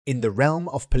In the realm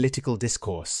of political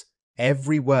discourse,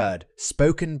 every word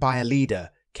spoken by a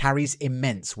leader carries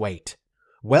immense weight.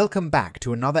 Welcome back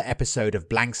to another episode of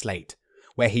Blank Slate,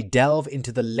 where he delve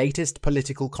into the latest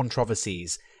political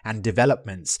controversies and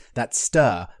developments that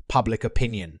stir public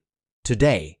opinion.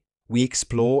 Today, we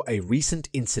explore a recent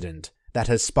incident that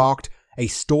has sparked a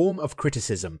storm of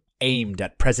criticism aimed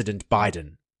at President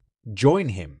Biden. Join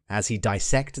him as he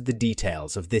dissects the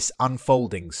details of this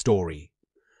unfolding story.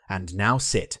 And now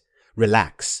sit,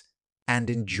 relax, and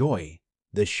enjoy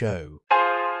the show.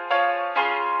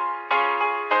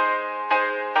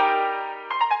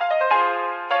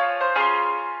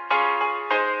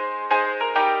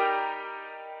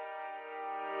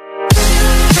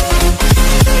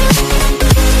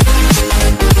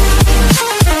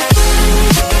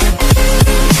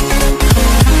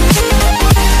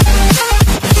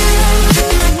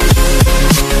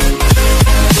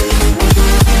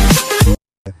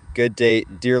 Good day,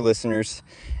 dear listeners,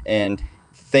 and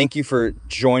thank you for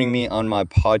joining me on my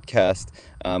podcast.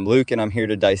 I'm Luke, and I'm here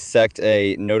to dissect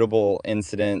a notable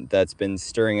incident that's been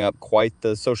stirring up quite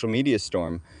the social media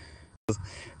storm.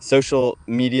 Social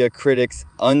media critics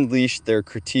unleashed their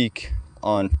critique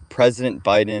on President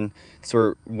Biden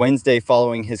Wednesday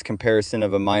following his comparison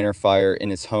of a minor fire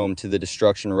in his home to the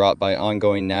destruction wrought by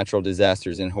ongoing natural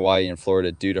disasters in Hawaii and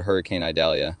Florida due to Hurricane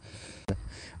Idalia.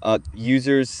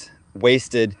 Users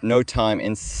wasted no time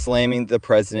in slamming the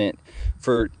president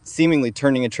for seemingly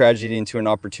turning a tragedy into an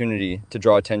opportunity to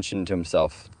draw attention to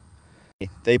himself.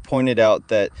 They pointed out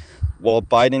that while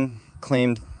Biden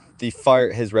claimed the fire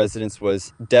at his residence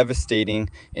was devastating,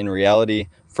 in reality,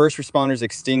 first responders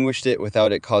extinguished it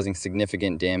without it causing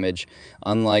significant damage,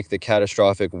 unlike the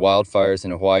catastrophic wildfires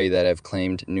in Hawaii that have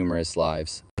claimed numerous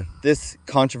lives. This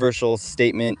controversial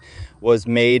statement was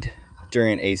made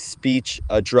during a speech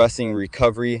addressing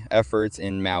recovery efforts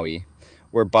in Maui,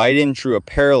 where Biden drew a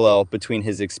parallel between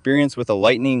his experience with a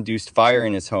lightning-induced fire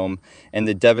in his home and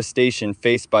the devastation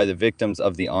faced by the victims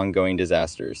of the ongoing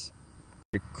disasters.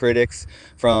 Critics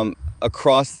from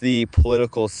across the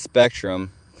political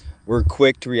spectrum were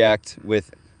quick to react,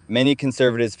 with many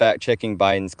conservatives fact-checking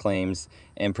Biden's claims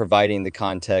and providing the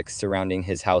context surrounding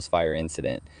his house fire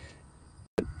incident.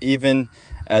 Even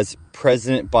as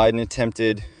President Biden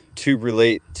attempted to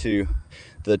relate to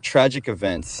the tragic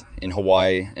events in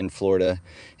Hawaii and Florida,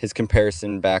 his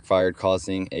comparison backfired,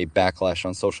 causing a backlash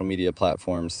on social media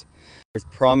platforms.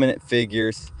 Prominent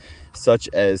figures such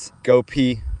as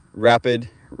GoP Rapid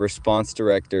Response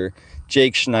Director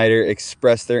Jake Schneider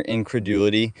expressed their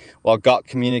incredulity, while GOP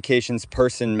Communications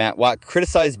person Matt Watt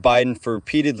criticized Biden for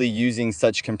repeatedly using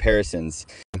such comparisons.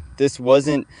 This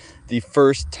wasn't the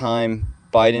first time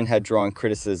Biden had drawn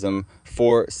criticism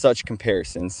for such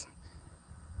comparisons.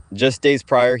 Just days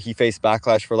prior, he faced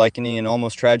backlash for likening an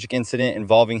almost tragic incident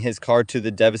involving his car to the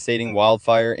devastating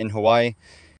wildfire in Hawaii.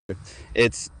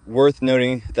 It's worth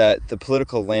noting that the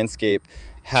political landscape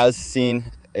has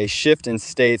seen a shift in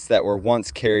states that were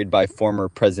once carried by former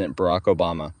President Barack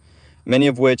Obama, many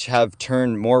of which have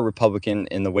turned more Republican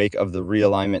in the wake of the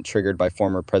realignment triggered by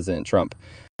former President Trump.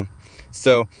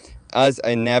 So, as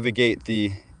I navigate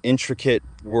the intricate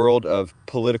world of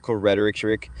political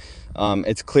rhetoric,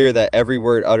 it's clear that every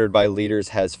word uttered by leaders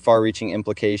has far-reaching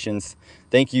implications.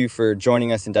 Thank you for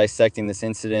joining us in dissecting this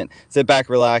incident. Sit back,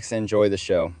 relax, and enjoy the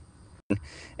show.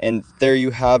 And there you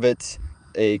have it,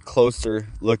 a closer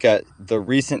look at the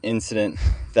recent incident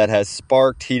that has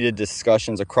sparked heated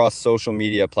discussions across social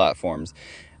media platforms.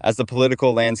 As the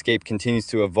political landscape continues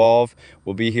to evolve,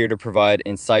 we'll be here to provide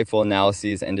insightful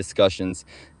analyses and discussions.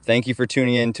 Thank you for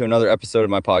tuning in to another episode of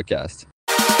my podcast.